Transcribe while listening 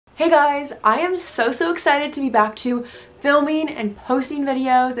Hey guys, I am so excited to be back to filming and posting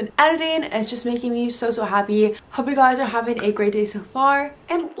videos and editing, and it's just making me so happy. Hope you guys are having a great day so far,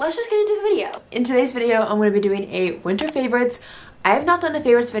 and let's just get into the video. In today's video, I'm going to be doing a winter favorites. I have not done a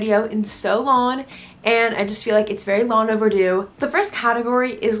favorites video in so long, and I just feel like it's very long overdue. The first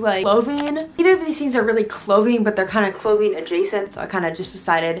category is like clothing. Either of these things are really clothing, but they're kind of clothing adjacent, so I kind of just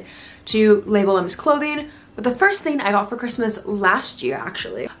decided to label them as clothing. But the first thing I got for Christmas last year,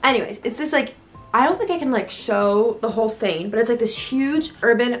 actually. Anyways, it's this like, I don't think I can like show the whole thing, but it's like this huge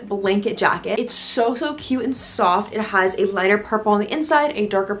urban blanket jacket. It's so cute and soft. It has a lighter purple on the inside, a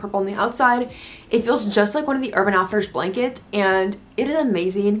darker purple on the outside. It feels just like one of the Urban Outfitters blankets, and it is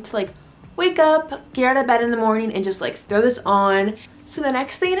amazing to like wake up, get out of bed in the morning, and just like throw this on. So the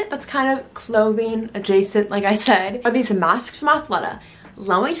next thing that's kind of clothing adjacent, like I said, are these masks from Athleta.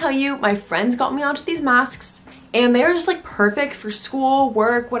 Let me tell you, my friends got me onto these masks, and they're just like perfect for school,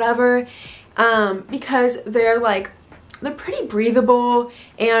 work, whatever, because they're pretty breathable,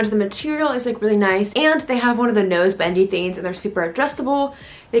 and the material is like really nice, and they have one of the nose bendy things, and they're super adjustable.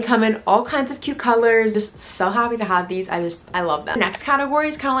 They come in all kinds of cute colors. Just so happy to have these. I love them. The next category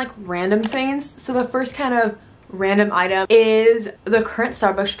is kind of like random things. So the first kind of random item is the current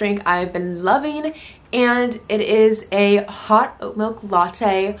Starbucks drink I've been loving, and it is a hot oat milk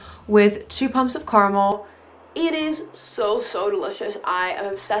latte with 2 pumps of caramel. It is so delicious. I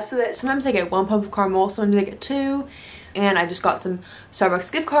am obsessed with it. Sometimes I get 1 pump of caramel, sometimes I get 2, and I just got some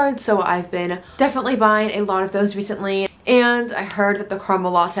Starbucks gift cards, so I've been definitely buying a lot of those recently. And I heard that the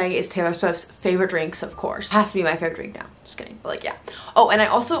caramel latte is Taylor Swift's favorite drink, so of course it has to be my favorite drink now. Just kidding, but like, yeah. Oh, and I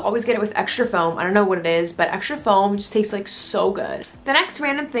also always get it with extra foam. I don't know what it is, but extra foam just tastes like so good. The next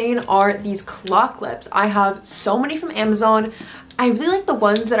random thing are these claw clips. I have so many from Amazon. I really like the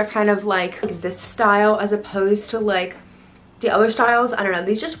ones that are kind of like this style as opposed to like the other styles. I don't know,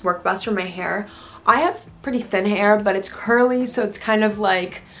 these just work best for my hair. I have pretty thin hair, but it's curly, so it's kind of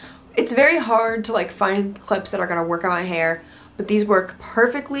like, it's very hard to like find clips that are gonna work on my hair, but these work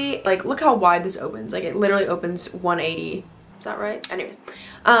perfectly. Like, look how wide this opens. Like, it literally opens 180. Is that right? Anyways,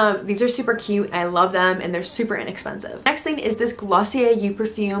 these are super cute, and I love them, and they're super inexpensive. Next thing is this Glossier You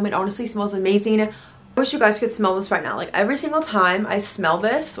perfume. It honestly smells amazing. I wish you guys could smell this right now. Like, every single time I smell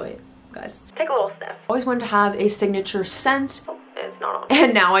this, wait, guys, take a little sniff. I always wanted to have a signature scent. Oh, it's not on.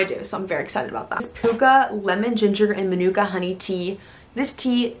 And now I do, so I'm very excited about that. This Puka Lemon Ginger and Manuka Honey Tea. This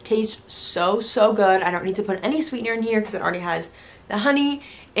tea tastes so good. I don't need to put any sweetener in here because it already has the honey,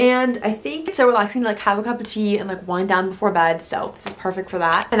 and I think it's so relaxing to like have a cup of tea and like wind down before bed, so this is perfect for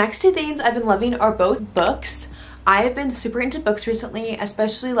that. The next 2 things I've been loving are both books. I have been super into books recently,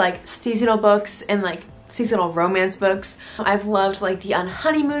 especially like seasonal books and like seasonal romance books. I've loved like The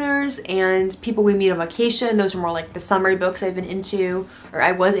Unhoneymooners and People We Meet on Vacation. Those are more like the summery books I've been into, or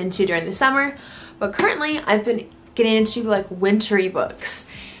I was into during the summer, but currently I've been getting into like wintry books.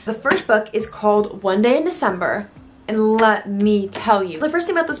 The first book is called One Day in December, and let me tell you, the first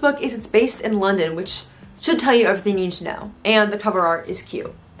thing about this book is it's based in London, which should tell you everything you need to know, and the cover art is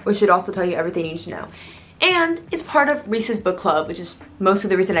cute, which should also tell you everything you need to know. And it's part of Reese's book club, which is mostly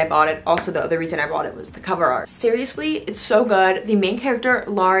the reason I bought it. Also, the other reason I bought it was the cover art. Seriously, it's so good. The main character,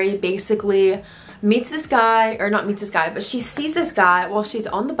 Laurie, basically meets this guy, or not meets this guy, but she sees this guy while she's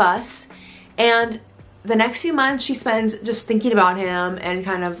on the bus, and the next few months she spends just thinking about him and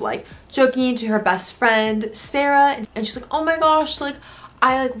kind of like joking to her best friend Sarah, and she's like, oh my gosh, like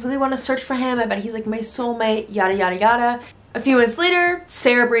I like really want to search for him. I bet he's like my soulmate, yada yada. A few months later,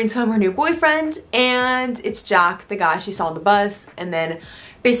 Sarah brings home her new boyfriend, and it's Jack, the guy she saw on the bus. And then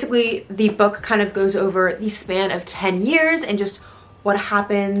basically the book kind of goes over the span of 10 years and just what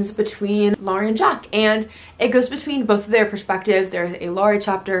happens between Laurie and Jack, and it goes between both of their perspectives. There's a Laurie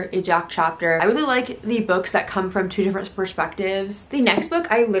chapter, a Jack chapter. I really like the books that come from 2 different perspectives. The next book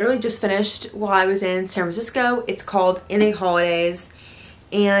I literally just finished while I was in San Francisco. It's called In a Holidays,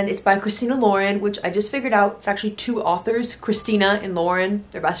 and it's by Christina Lauren, which I just figured out it's actually 2 authors, Christina and Lauren.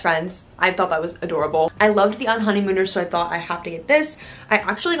 They're best friends. I thought that was adorable. I loved The Unhoneymooners, so I thought I'd have to get this. I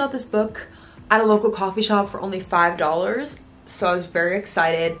actually got this book at a local coffee shop for only $5. So I was very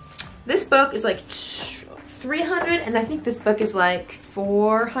excited. This book is like $300, and I think this book is like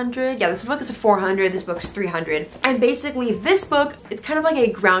 $400. Yeah, this book is $400, this book's $300. And basically this book, it's kind of like a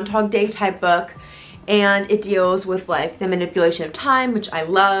Groundhog Day type book, and it deals with like the manipulation of time, which I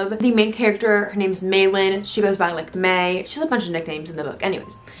love. The main character, her name's Malin. She goes by like May. She has a bunch of nicknames in the book.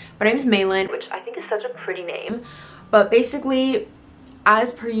 Anyways, her name's Malin, which I think is such a pretty name. But basically,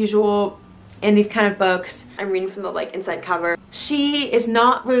 as per usual, in these kind of books, I'm reading from the like inside cover, she is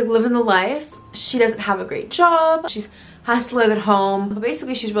not really living the life. She doesn't have a great job. She's has to live at home. But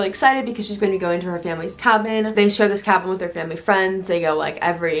basically she's really excited because she's going to be going to her family's cabin. They share this cabin with their family friends. They go like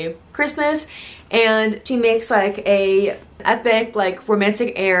every Christmas, and she makes like a epic like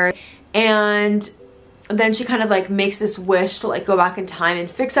romantic air, and then she kind of like makes this wish to like go back in time and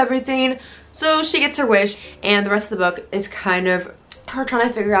fix everything. So she gets her wish, and the rest of the book is kind of her trying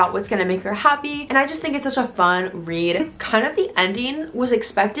to figure out what's gonna make her happy. And I just think it's such a fun read. Kind of the ending was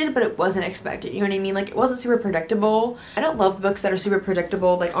expected, but it wasn't expected, you know what I mean? Like, it wasn't super predictable. I don't love books that are super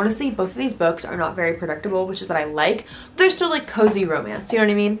predictable. Like, honestly, both of these books are not very predictable, which is what I like. But they're still like cozy romance, you know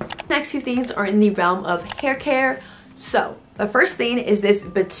what I mean? Next few things are in the realm of hair care. So the first thing is this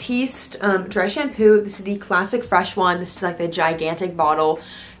Batiste dry shampoo. This is the classic fresh one. This is like the gigantic bottle,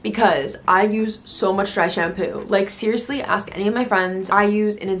 because I use so much dry shampoo. Like, seriously, ask any of my friends. I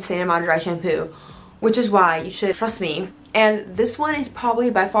use an insane amount of dry shampoo, which is why you should trust me. And this one is probably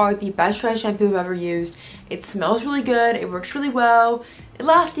by far the best dry shampoo I've ever used. It smells really good, it works really well, it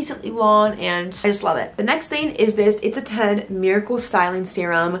lasts decently long, and I just love it. The next thing is this It's a 10 Miracle Styling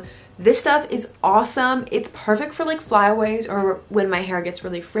Serum. This stuff is awesome. It's perfect for like flyaways or when my hair gets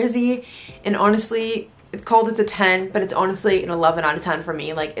really frizzy. And honestly, it's called It's a 10, but it's honestly an 11 out of 10 for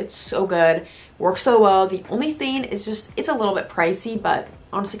me. Like, it's so good, works so well. The only thing is just, it's a little bit pricey, but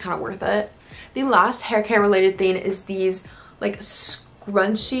honestly kind of worth it. The last hair care related thing is these like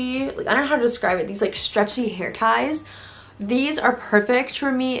scrunchy, like, I don't know how to describe it, these like stretchy hair ties. These are perfect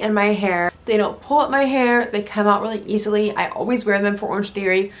for me and my hair. They don't pull up my hair, they come out really easily. I always wear them for Orange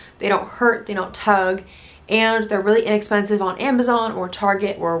Theory. They don't hurt, they don't tug, and they're really inexpensive on Amazon or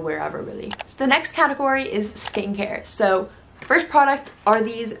Target or wherever really. So the next category is skincare. So first product are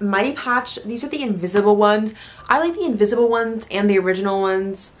these Mighty Patch. These are the invisible ones. I like the invisible ones and the original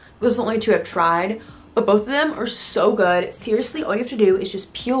ones. Those are the only two I've tried, but both of them are so good. Seriously, all you have to do is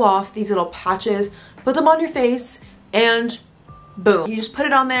just peel off these little patches, put them on your face, and boom. You just put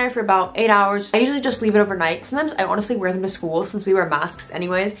it on there for about 8 hours. I usually just leave it overnight. Sometimes I honestly wear them to school since we wear masks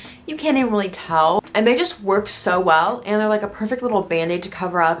anyways. You can't even really tell. And they just work so well, and they're like a perfect little band-aid to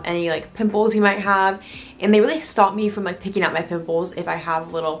cover up any like pimples you might have. And they really stop me from like picking out my pimples if I have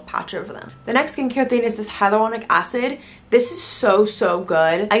a little patch over them. The next skincare thing is this hyaluronic acid. This is so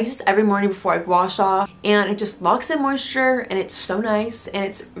good. I use this every morning before I wash off, and it just locks in moisture, and it's so nice, and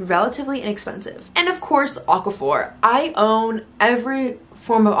it's relatively inexpensive. And of course, Aquaphor. I own every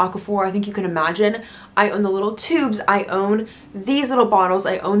form of Aquaphor I think you can imagine. I own the little tubes, I own these little bottles,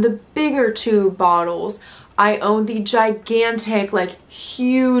 I own the bigger tube bottles, I own the gigantic, like,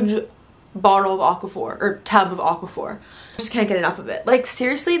 huge bottle of Aquaphor, or tub of Aquaphor. I just can't get enough of it. Like,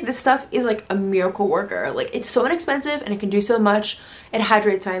 seriously, this stuff is like a miracle worker. Like, it's so inexpensive and it can do so much. It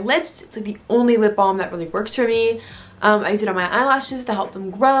hydrates my lips. It's like the only lip balm that really works for me. I use it on my eyelashes to help them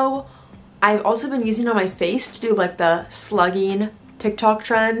grow. I've also been using it on my face to do like the slugging TikTok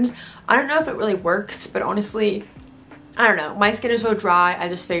trend. I don't know if it really works, but honestly, I don't know. My skin is so dry, I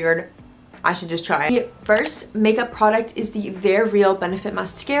just figured I should just try it. The first makeup product is the They're Real Benefit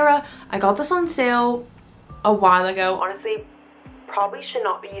Mascara. I got this on sale a while ago. Honestly, probably should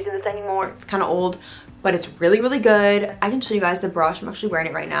not be using this anymore. It's kind of old, but it's really good. I can show you guys the brush. I'm actually wearing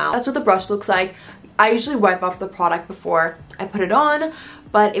it right now. That's what the brush looks like. I usually wipe off the product before I put it on,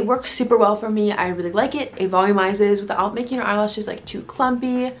 but it works super well for me. I really like it. It volumizes without making your eyelashes like too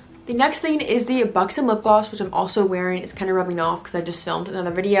clumpy. The next thing is the Buxom lip gloss, which I'm also wearing. It's kind of rubbing off because I just filmed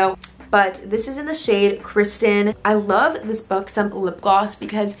another video, but this is in the shade Kristen. I love this Buxom lip gloss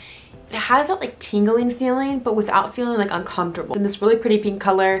because it has that like tingling feeling, but without feeling like uncomfortable. In this really pretty pink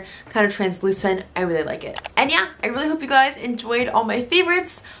color, kind of translucent. I really like it. And yeah, I really hope you guys enjoyed all my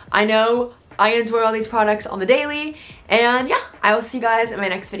favorites. I know I enjoy all these products on the daily, and yeah, I will see you guys in my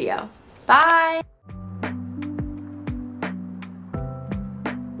next video. Bye!